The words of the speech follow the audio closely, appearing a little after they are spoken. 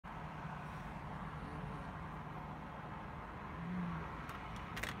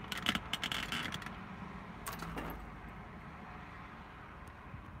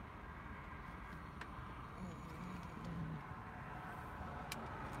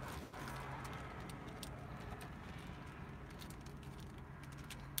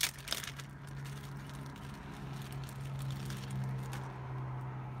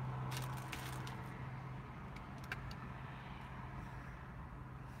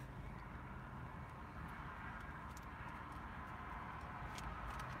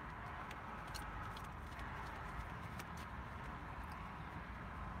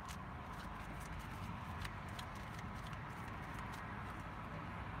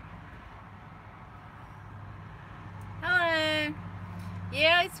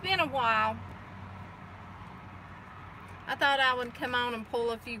been a while. I thought I would come on and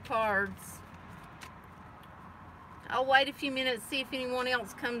pull a few cards. I'll wait a few minutes, see if anyone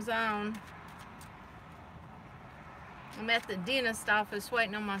else comes on. I'm at the dentist office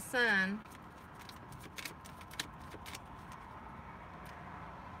waiting on my son.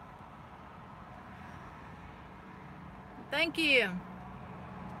 Thank you.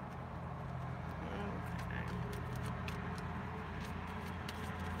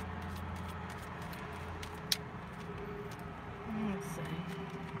 Let's see.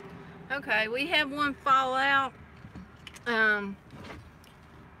 Okay, we have one fall out.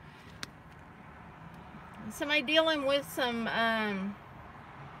 Somebody dealing with some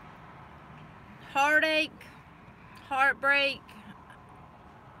heartache, heartbreak.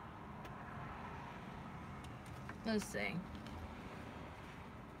 Let's see.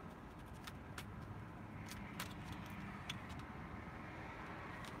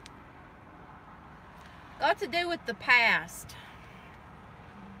 Got to do with the past.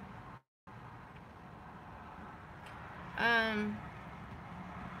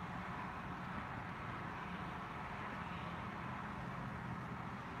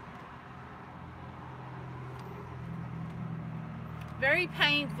 Very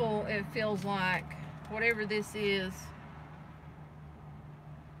painful, it feels like, whatever this is.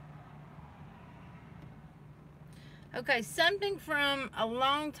 Okay, something from a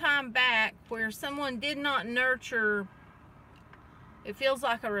long time back where someone did not nurture, it feels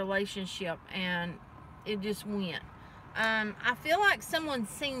like a relationship and it just went. I feel like someone's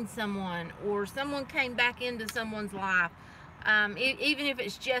seen someone, or someone came back into someone's life, even if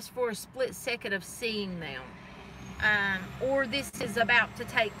it's just for a split second of seeing them. Or this is about to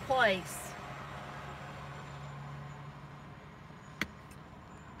take place.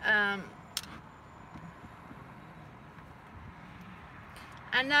 I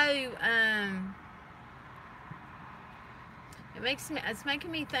know it's making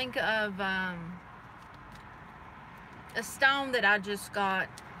me think of a stone that I just got.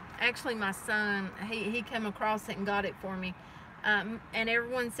 Actually, my son, he came across it and got it for me. And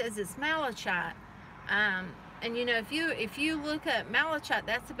everyone says it's malachite. And you know, if you look at malachite,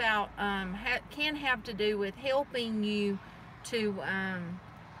 that's about can have to do with helping you to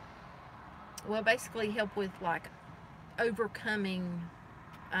well, basically help with like overcoming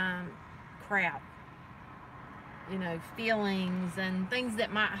crap, you know, feelings and things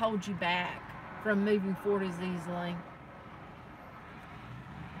that might hold you back from moving forward as easily.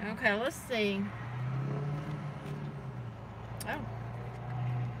 Okay, let's see. Oh,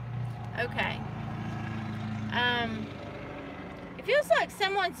 okay. It feels like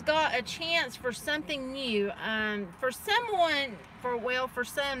someone's got a chance for something new. For someone, for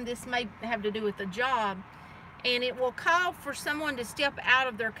some, this may have to do with the job, and it will call for someone to step out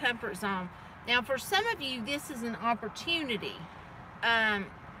of their comfort zone. Now, for some of you, this is an opportunity.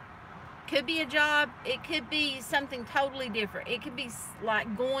 Could be a job. It could be something totally different. It could be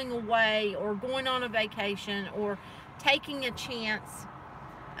like going away or going on a vacation or taking a chance.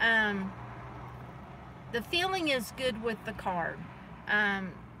 The feeling is good with the card.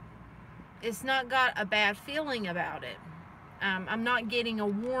 It's not got a bad feeling about it. I'm not getting a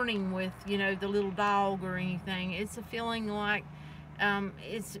warning with, you know, the little dog or anything. It's a feeling like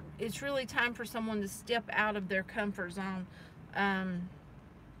it's really time for someone to step out of their comfort zone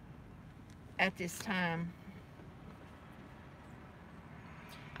at this time.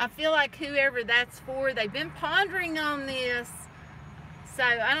 I feel like whoever that's for, they've been pondering on this. So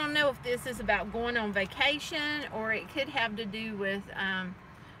I don't know if this is about going on vacation, or it could have to do with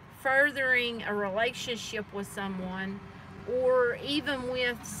furthering a relationship with someone, or even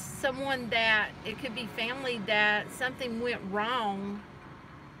with someone that, it could be family, that something went wrong.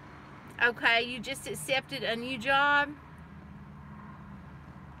 Okay, you just accepted a new job.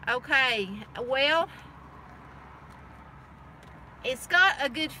 Okay, well, it's got a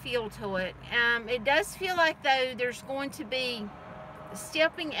good feel to it. It does feel like, though, there's going to be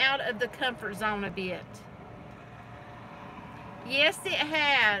stepping out of the comfort zone a bit. Yes, it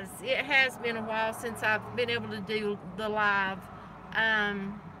has. It has been a while since I've been able to do the live.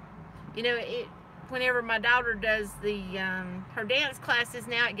 You know, whenever my daughter does the her dance classes,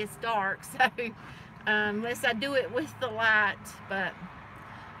 now it gets dark, so unless I do it with the light. But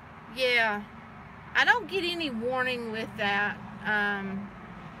yeah, I don't get any warning with that.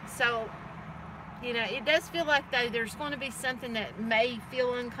 So, you know, it does feel like, though, there's going to be something that may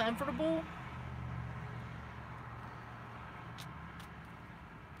feel uncomfortable.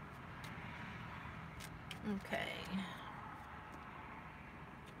 Okay.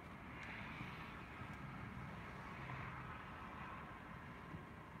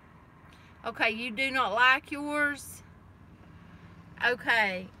 Okay, you do not like yours?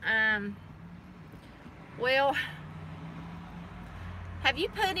 Okay, well, have you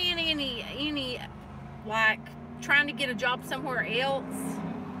put in any like trying to get a job somewhere else?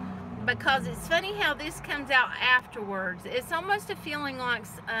 Because it's funny how this comes out afterwards. It's almost a feeling like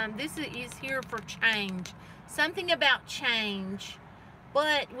this is here for change. Something about change.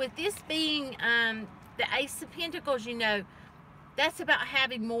 But with this being the Ace of Pentacles, you know, that's about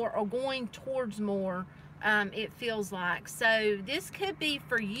having more or going towards more, it feels like. So this could be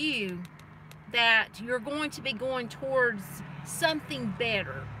for you that you're going to be going towards something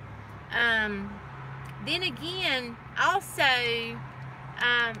better. Then again, also,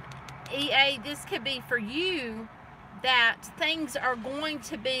 EA, this could be for you that things are going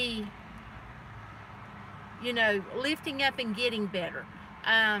to be, you know, lifting up and getting better.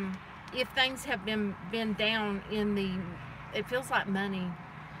 If things have been down in the, it feels like money.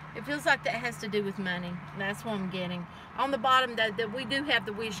 It feels like that has to do with money. That's what I'm getting. On the bottom, that we do have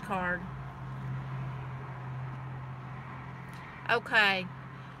the wish card. Okay.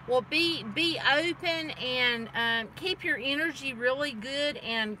 Well, be open and keep your energy really good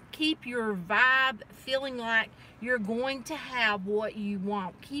and keep your vibe feeling like you're going to have what you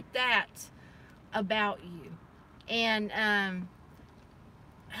want. Keep that about you. And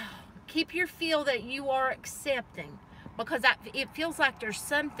keep your feel that you are accepting, because it feels like there's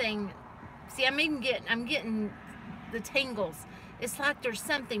something. See, I'm getting the tingles. It's like there's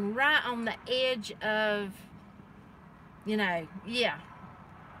something right on the edge of, you know, yeah.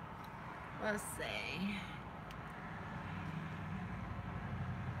 Let's see.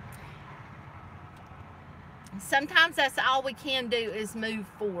 Sometimes that's all we can do is move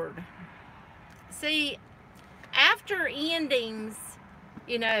forward. See, after endings,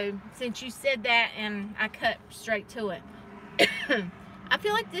 you know, since you said that and I cut straight to it, I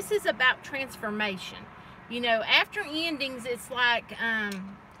feel like this is about transformation. You know, after endings, it's like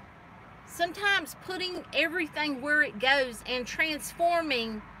sometimes putting everything where it goes and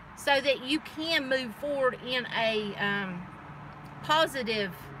transforming so that you can move forward in a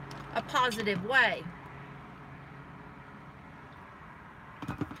positive way.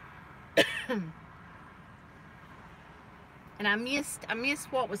 And I missed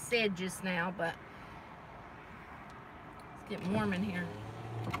what was said just now, but it's getting warm in here.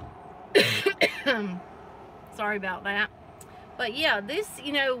 Sorry about that. But yeah, this,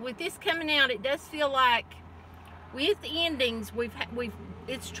 you know, with this coming out, it does feel like with endings,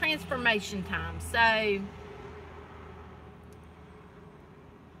 it's transformation time. So,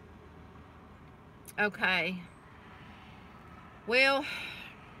 okay. Well,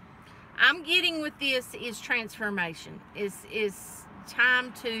 I'm getting with this is transformation. Is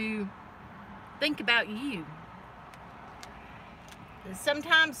time to think about you.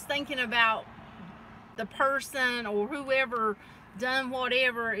 Sometimes thinking about the person or whoever done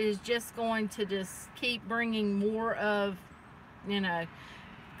whatever is just going to just keep bringing more of, you know.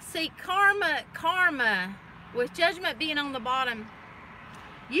 See, karma, with judgment being on the bottom,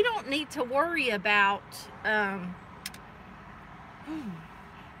 you don't need to worry about,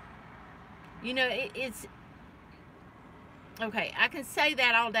 you know, it's, okay, I can say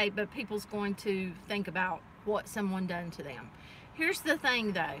that all day, but people's going to think about what someone done to them. Here's the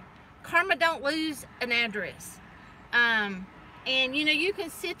thing, though. Karma don't lose an address. And, you know, you can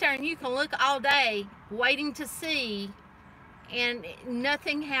sit there and you can look all day waiting to see, and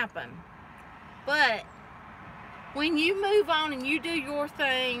nothing happened. But when you move on and you do your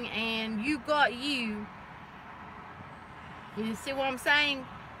thing and you got you see what I'm saying?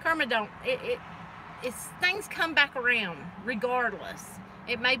 Karma don't, it's things come back around regardless.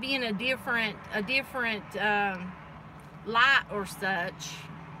 It may be in a different light or such.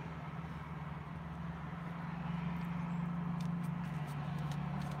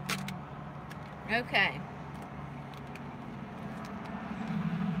 Okay.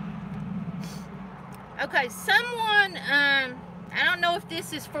 Okay, someone, I don't know if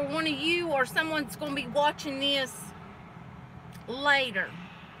this is for one of you or someone's going to be watching this later.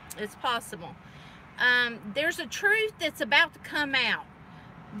 It's possible. There's a truth that's about to come out.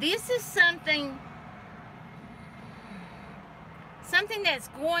 This is something that's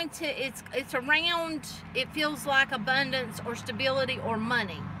going to, it's around, it feels like abundance or stability or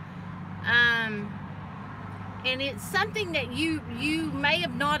money. And it's something that you may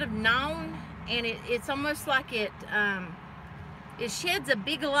have not have known, and it's almost like it sheds a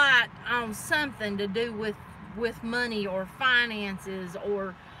big light on something to do with money or finances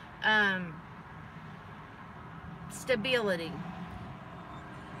or stability.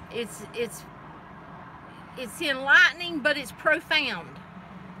 It's enlightening, but it's profound.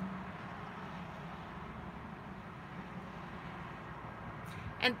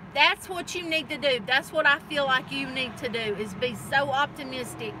 And that's what you need to do. That's what I feel like you need to do, is be so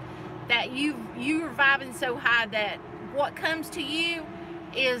optimistic that you're vibing so high that what comes to you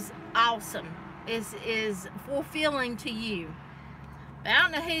is awesome, is fulfilling to you. But I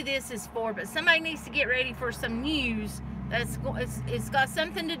don't know who this is for, but somebody needs to get ready for some news it's got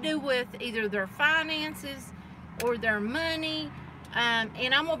something to do with either their finances or their money.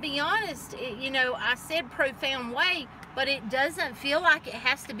 And I'm gonna be honest, I said profound way, but it doesn't feel like it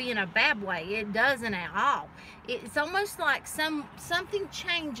has to be in a bad way. It doesn't at all. It's almost like something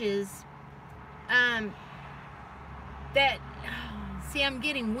changes. See, I'm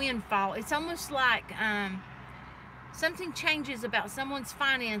getting windfall. It's almost like something changes about someone's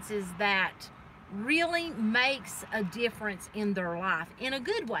finances that really makes a difference in their life, in a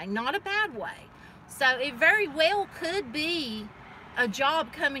good way, not a bad way. So it very well could be a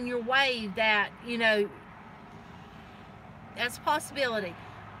job coming your way that, that's a possibility.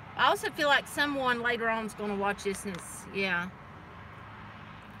 I also feel like someone later on is going to watch this and yeah,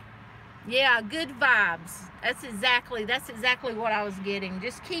 good vibes. That's exactly what I was getting.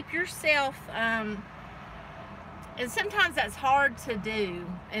 Just keep yourself, and sometimes that's hard to do.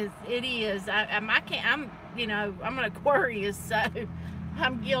 It is. I'm an Aquarius, so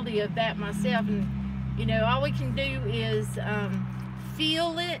I'm guilty of that myself. And all we can do is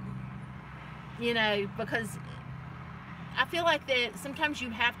feel it. Because I feel like that sometimes you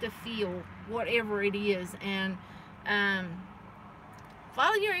have to feel whatever it is, and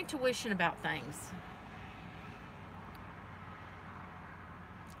follow your intuition about things.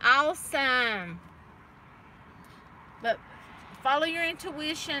 Awesome. But follow your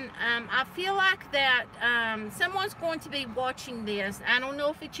intuition. I feel like that someone's going to be watching this. I don't know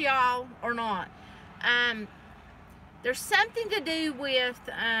if it's y'all or not. There's something to do with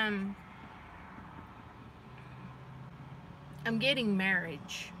I'm getting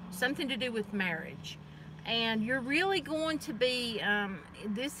marriage. Something to do with marriage. And you're really going to be,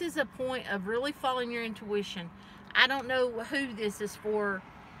 this is a point of really following your intuition. I don't know who this is for.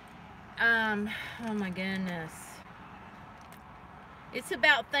 Oh my goodness. It's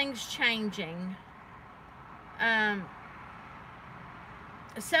about things changing.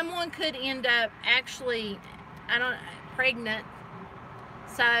 Someone could end up actually, pregnant.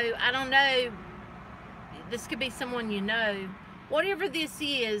 So, I don't know. This could be someone you know. Whatever this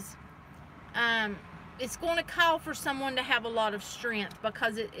is, it's going to call for someone to have a lot of strength,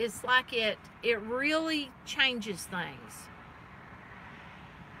 because it's like it really changes things.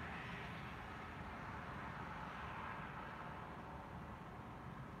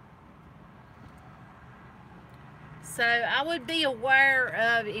 So I would be aware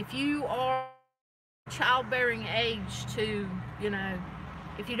of, if you are childbearing age, to,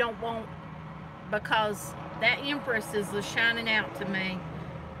 if you don't want, because that Empress is shining out to me.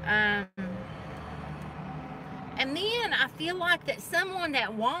 And then I feel like that someone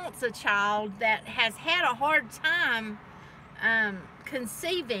that wants a child, that has had a hard time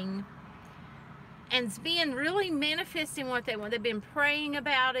conceiving, and's been really manifesting what they want. They've been praying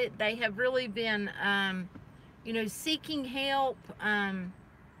about it. They have really been, seeking help.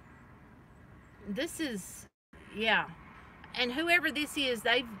 This is, yeah. And whoever this is,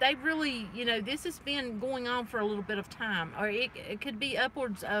 they've really, this has been going on for a little bit of time. Or it could be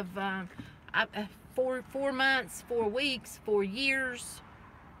upwards of 4 months, 4 weeks, 4 years.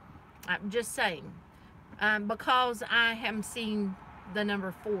 I'm just saying, because I haven't seen the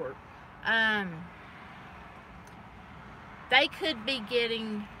number 4. They could be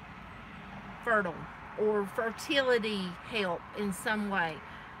getting fertile or fertility help in some way.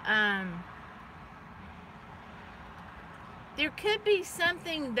 There could be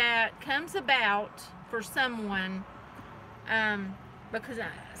something that comes about for someone, because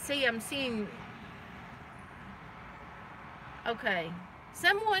I'm seeing, okay,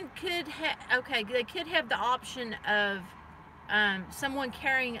 someone could they could have the option of someone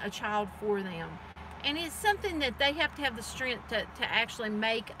carrying a child for them, and it's something that they have to have the strength to actually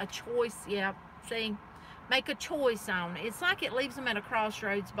make a choice. Yeah, see, make a choice on. It's like it leaves them at a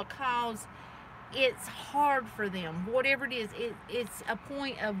crossroads, because it's hard for them. Whatever it is, it's a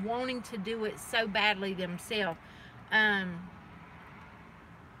point of wanting to do it so badly themselves. But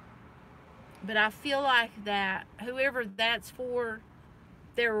I feel like that whoever that's for,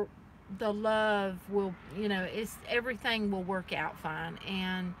 the love will, everything will work out fine.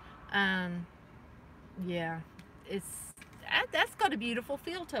 And yeah, that's got a beautiful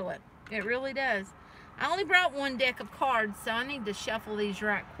feel to it. It really does. I only brought one deck of cards, so I need to shuffle these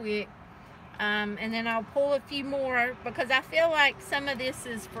right quick. And then I'll pull a few more, because I feel like some of this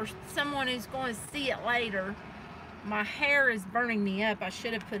is for someone who's going to see it later. My hair is burning me up. I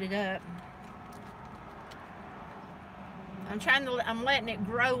should have put it up. I'm letting it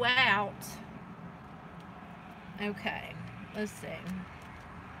grow out. Okay, let's see.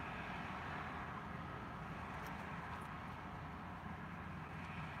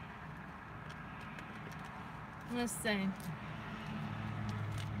 Let's see.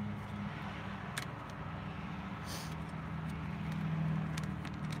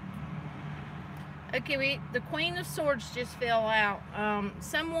 Okay, the Queen of Swords just fell out.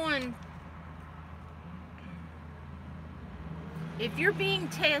 Someone, if you're being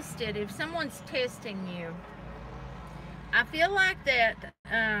tested, if someone's testing you, I feel like that,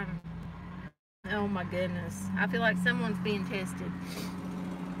 oh my goodness, I feel like someone's being tested.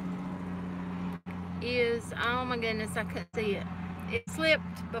 Oh my goodness, I couldn't see it. It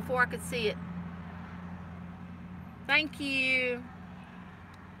slipped before I could see it. Thank you.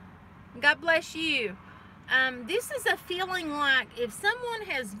 God bless you. This is a feeling like if someone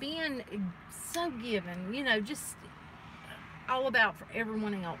has been so given, you know, just all about for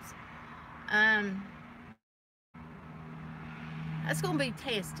everyone else, that's going to be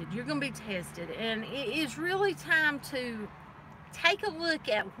tested. You're going to be tested. And it is really time to take a look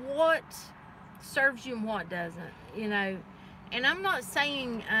at what serves you and what doesn't, you know. And I'm not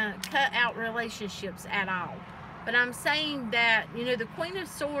saying cut out relationships at all, but I'm saying that, you know, the Queen of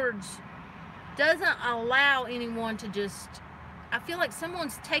Swords doesn't allow anyone to just, I feel like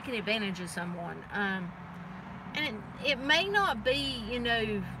someone's taking advantage of someone. And it may not be, you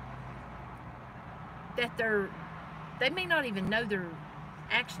know, that they may not even know they're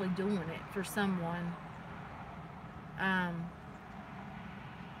actually doing it for someone.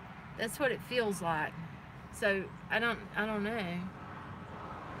 That's what it feels like. So I don't know.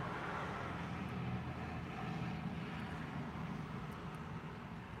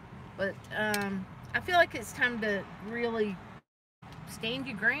 But I feel like it's time to really stand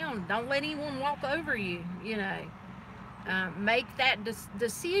your ground. Don't let anyone walk over you, you know. Make that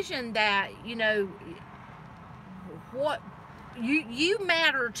decision that, you know, what you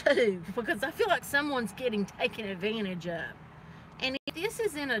matter too, because I feel like someone's getting taken advantage of. And if this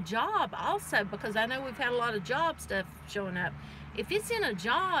is in a job also, because I know we've had a lot of job stuff showing up, if it's in a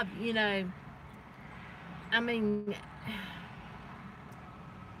job, you know, I mean,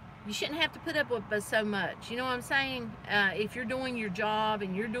 you shouldn't have to put up with so much. You know what I'm saying? If you're doing your job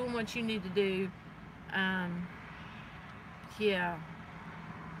and you're doing what you need to do, yeah.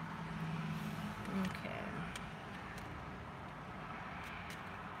 Okay.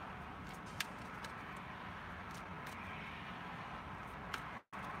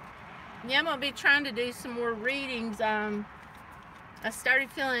 Yeah, I'm going to be trying to do some more readings. I started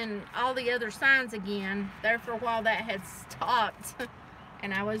feeling all the other signs again. There for a while that had stopped.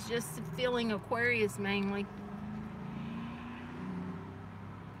 And I was just feeling Aquarius mainly.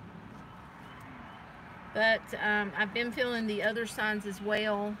 But I've been feeling the other signs as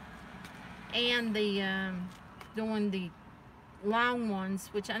well. And the doing the long ones,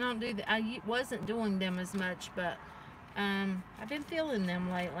 which I don't do. I wasn't doing them as much, but I've been feeling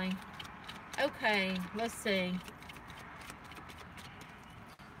them lately. Okay, let's see.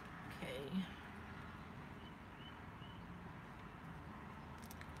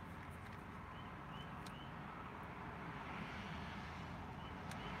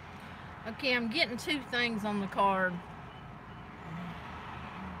 Okay, I'm getting two things on the card.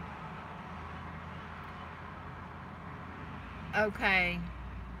 Okay.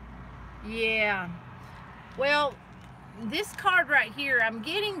 Yeah. Well, this card right here, I'm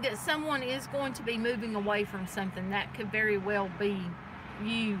getting that someone is going to be moving away from something. That could very well be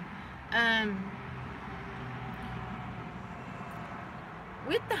you.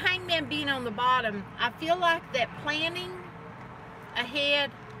 With the Hangman being on the bottom, I feel like that planning ahead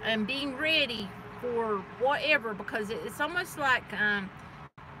and being ready for whatever, because it's almost like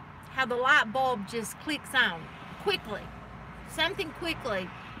how the light bulb just clicks on quickly, something quickly.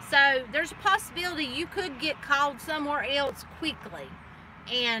 So there's a possibility you could get called somewhere else quickly,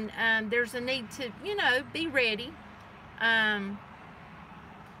 and there's a need to, you know, be ready. Now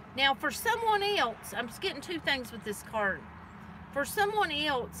for someone else, I'm just getting two things with this card. For someone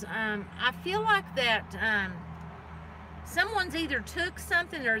else, I feel like that someone's either took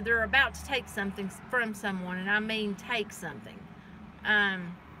something or they're about to take something from someone, and I mean take something.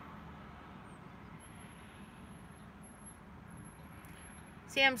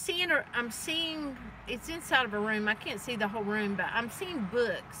 See, I'm seeing, it's inside of a room. I can't see the whole room, but I'm seeing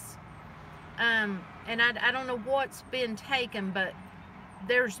books. And I don't know what's been taken, but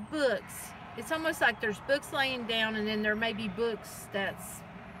there's books. It's almost like there's books laying down, and then there may be books that's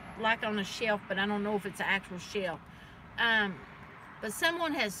like on a shelf, but I don't know if it's an actual shelf. But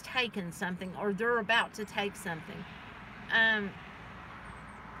someone has taken something, or they're about to take something.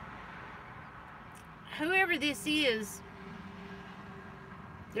 Whoever this is,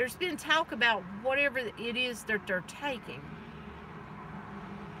 there's been talk about whatever it is that they're taking.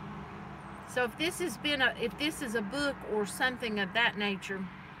 So if this has been if this is a book or something of that nature,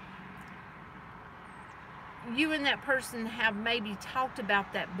 you and that person have maybe talked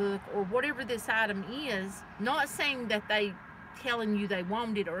about that book or whatever this item is. Not saying that they telling you they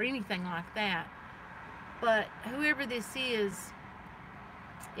want it or anything like that, but whoever this is,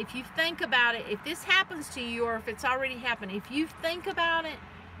 if you think about it, if this happens to you or if it's already happened, if you think about it,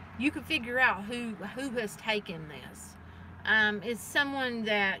 you can figure out who has taken this. It's someone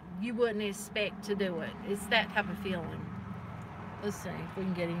that you wouldn't expect to do it. It's that type of feeling. Let's see if we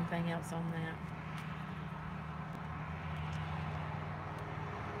can get anything else on that.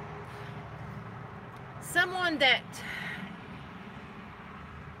 Someone that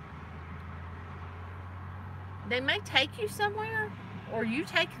they may take you somewhere or you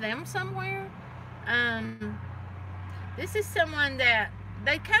take them somewhere. This is someone that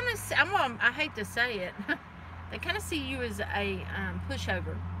they kind of, I hate to say it, they kind of see you as a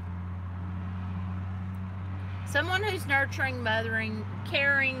pushover. Someone who's nurturing, mothering,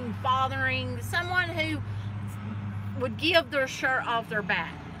 caring, fathering, someone who would give their shirt off their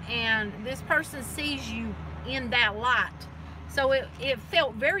back. And this person sees you in that light. So it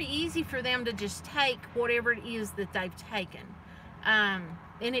felt very easy for them to just take whatever it is that they've taken. And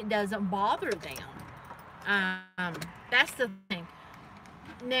it doesn't bother them. That's the thing.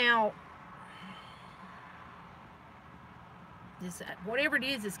 Now, whatever it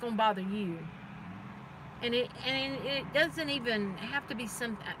is, it's going to bother you. And it doesn't even have to be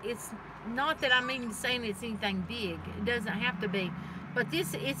something. It's not that I'm even saying it's anything big. It doesn't have to be. But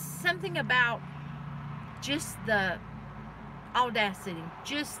it's something about just the audacity,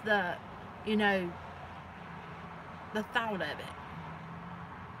 just the, you know, the thought of it.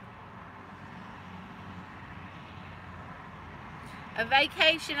 A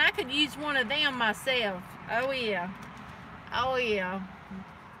vacation, I could use one of them myself. Oh yeah. Oh yeah.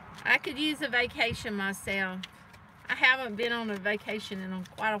 I could use a vacation myself. I haven't been on a vacation in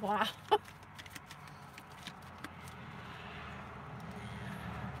quite a while.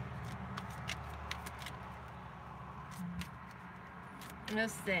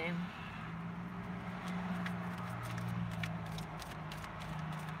 Let's see.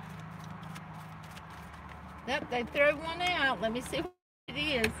 Yep, they threw one out. Let me see what it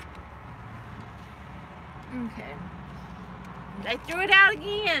is. Okay. They threw it out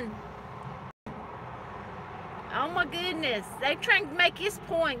again. Oh my goodness. They're trying to make this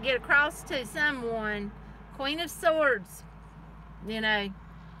point get across to someone. Queen of Swords. You know.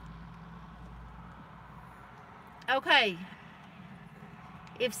 Okay.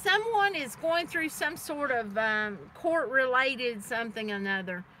 If someone is going through some sort of court-related something or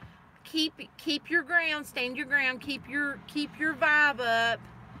another, keep your ground, stand your ground, keep your vibe up.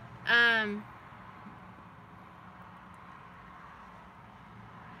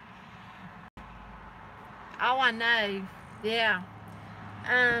 Oh, I know. Yeah.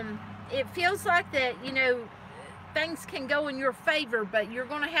 It feels like that, you know, things can go in your favor, but you're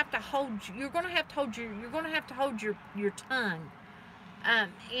going to have to hold your tongue.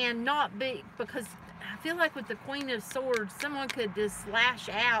 And not be, because I feel like with the Queen of Swords, someone could just lash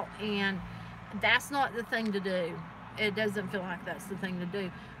out, and that's not the thing to do. It doesn't feel like that's the thing to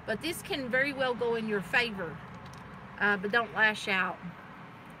do. But this can very well go in your favor, but don't lash out.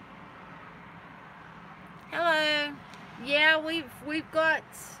 Hello. Yeah, we've got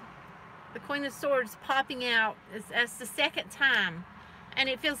the Queen of Swords popping out. That's the second time, and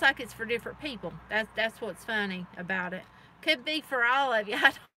it feels like it's for different people. That's what's funny about it. Could be for all of you.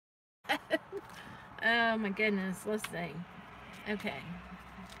 I don't know. Oh my goodness. Let's see. Okay.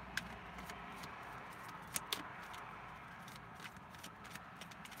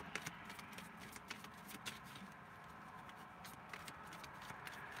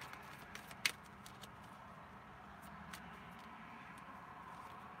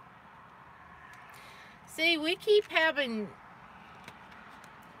 See, we keep having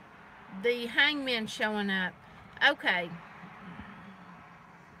the Hangman showing up. Okay.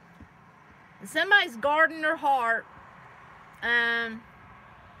 Somebody's guarding their heart, or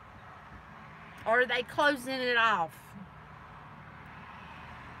are they closing it off?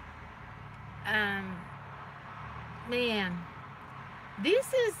 Man,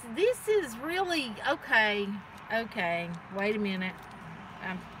 this is really okay. Okay, wait a minute.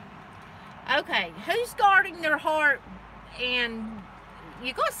 Okay, who's guarding their heart? And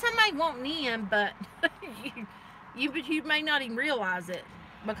you got somebody wanting in, but But you may not even realize it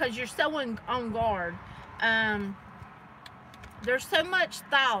because you're so on guard. There's so much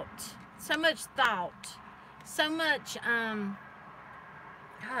thought, so much,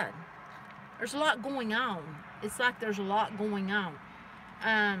 God, there's a lot going on. It's like there's a lot going on.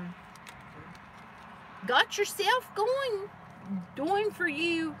 Got yourself doing for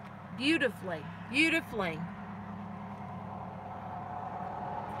you beautifully.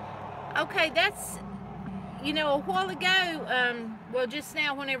 Okay, that's, a while ago, well, just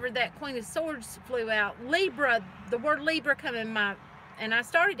now, whenever that Queen of Swords flew out, Libra, the word Libra come in and I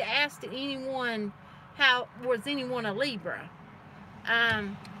started to ask anyone, how was anyone a Libra?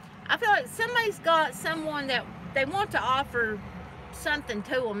 I feel like somebody's got someone that they want to offer something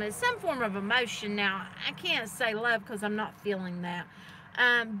to them. It's some form of emotion. Now, I can't say love because I'm not feeling that.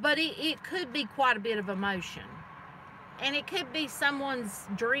 But it could be quite a bit of emotion. And it could be someone's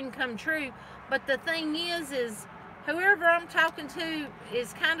dream come true. But the thing is whoever I'm talking to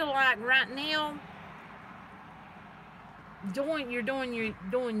is kind of like right now, you're doing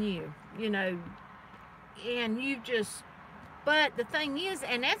you, and you just, but the thing is,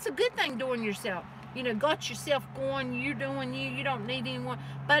 and that's a good thing, doing yourself, got yourself going, you're doing you don't need anyone.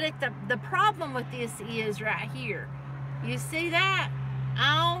 But the problem with this is right here, you see that,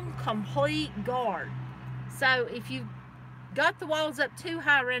 on complete guard. So if you got the walls up too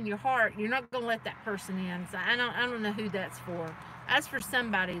high around your heart, you're not going to let that person in. So I don't know who that's for. That's for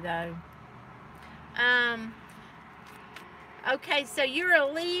somebody though. Okay, so you're a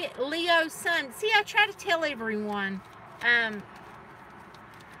Leo sun. See, I try to tell everyone,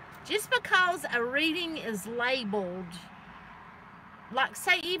 just because a reading is labeled, like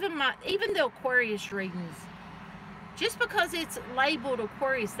say even the Aquarius readings, just because it's labeled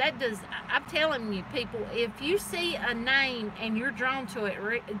Aquarius, I'm telling you people, if you see a name and you're drawn to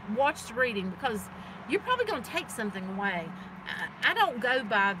it, watch the reading, because you're probably going to take something away. I don't go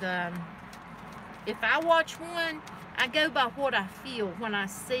by if I watch one, I go by what I feel when I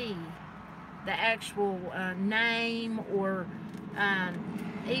see the actual name, or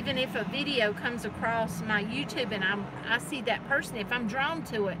even if a video comes across my YouTube and I see that person, if I'm drawn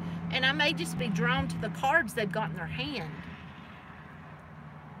to it, and I may just be drawn to the cards they've got in their hand.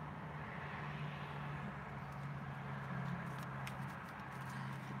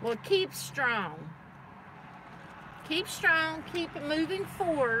 Well, keep strong. Keep strong. Keep it moving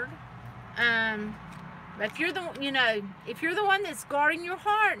forward. If you're the one that's guarding your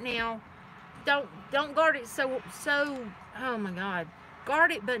heart now, don't guard it so. Oh my God,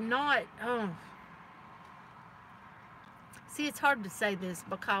 guard it, but not. Oh. See, it's hard to say this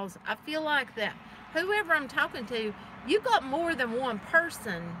because I feel like that whoever I'm talking to, you got more than one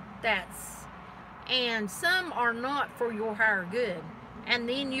person and some are not for your higher good. And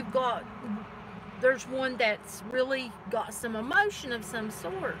then there's one that's really got some emotion of some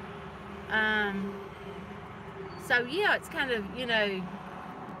sort. So yeah, it's kind of, you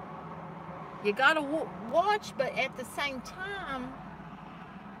gotta watch, but at the same time,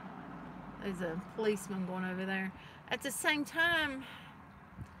 there's a policeman going over there. At the same time,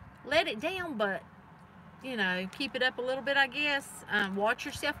 let it down, but, keep it up a little bit, I guess. Watch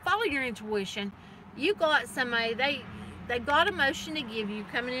yourself, follow your intuition. You got somebody, they've got emotion to give you,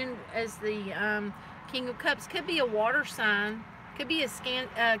 coming in as the King of Cups. Could be a water sign, could be a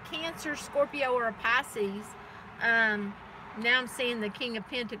Cancer, Scorpio, or a Pisces. Now I'm seeing the King of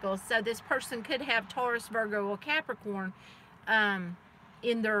Pentacles. So this person could have Taurus, Virgo, or Capricorn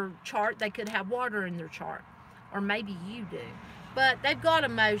in their chart. They could have water in their chart. Or maybe you do. But they've got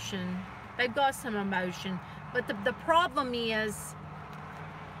emotion. They've got some emotion. But the problem is,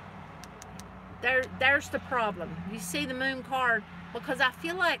 there's the problem. You see the Moon card, because I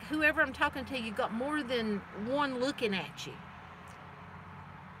feel like whoever I'm talking to, you got more than one looking at you.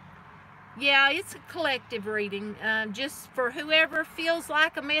 Yeah, it's a collective reading. Just for whoever feels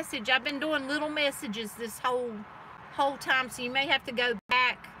like a message. I've been doing little messages this whole time, so you may have to go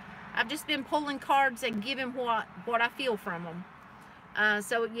back. I've just been pulling cards and giving what I feel from them.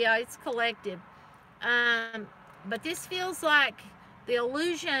 So yeah, it's collective. But this feels like the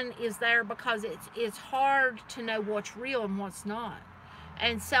illusion is there because it's hard to know what's real and what's not.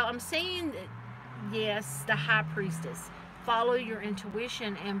 And so I'm seeing, yes, the High Priestess. Follow your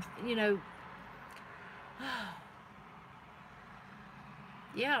intuition, and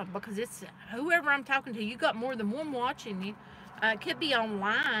yeah, because it's whoever I'm talking to, you got more than one watching you. It could be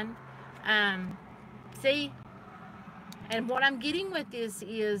online. See, and what I'm getting with this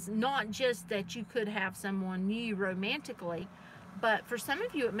is not just that you could have someone new romantically, but for some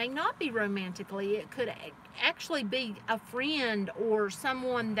of you it may not be romantically. It could actually be a friend or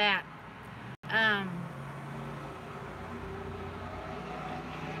someone that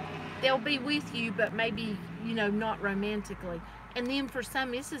they'll be with you, but maybe, you know, not romantically. And then for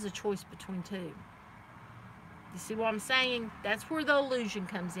some, this is a choice between two. You see what I'm saying? That's where the illusion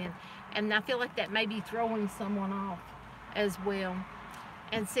comes in. And I feel like that may be throwing someone off as well.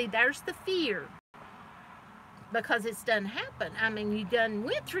 And see, there's the fear. Because it's done happened. I mean, you done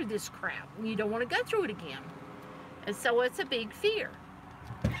went through this crap. And you don't want to go through it again. And so it's a big fear.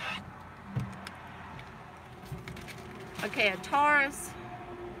 Okay, a Taurus.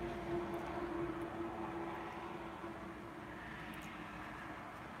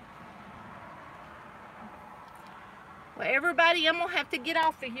 Well, everybody, I'm going to have to get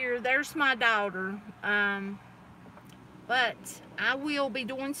off of here. There's my daughter. But I will be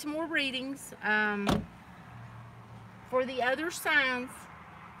doing some more readings for the other signs.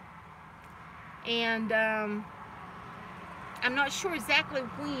 And I'm not sure exactly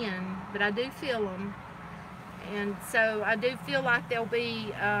when, but I do feel them. And so I do feel like they'll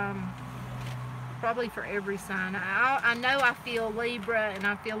be probably for every sign. I know I feel Libra, and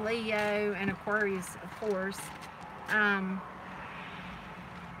I feel Leo, and Aquarius, of course.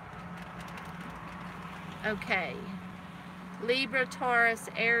 Okay. Libra, Taurus,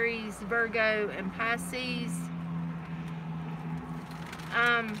 Aries, Virgo, and Pisces.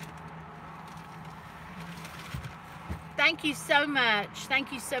 Thank you so much.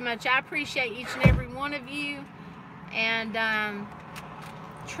 Thank you so much. I appreciate each and every one of you, and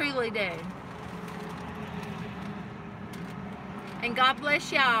truly do. And God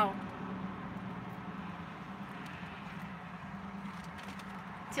bless y'all.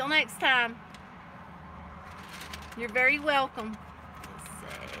 Till next time. You're very welcome. Let's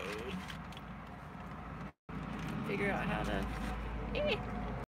see. Figure out how to...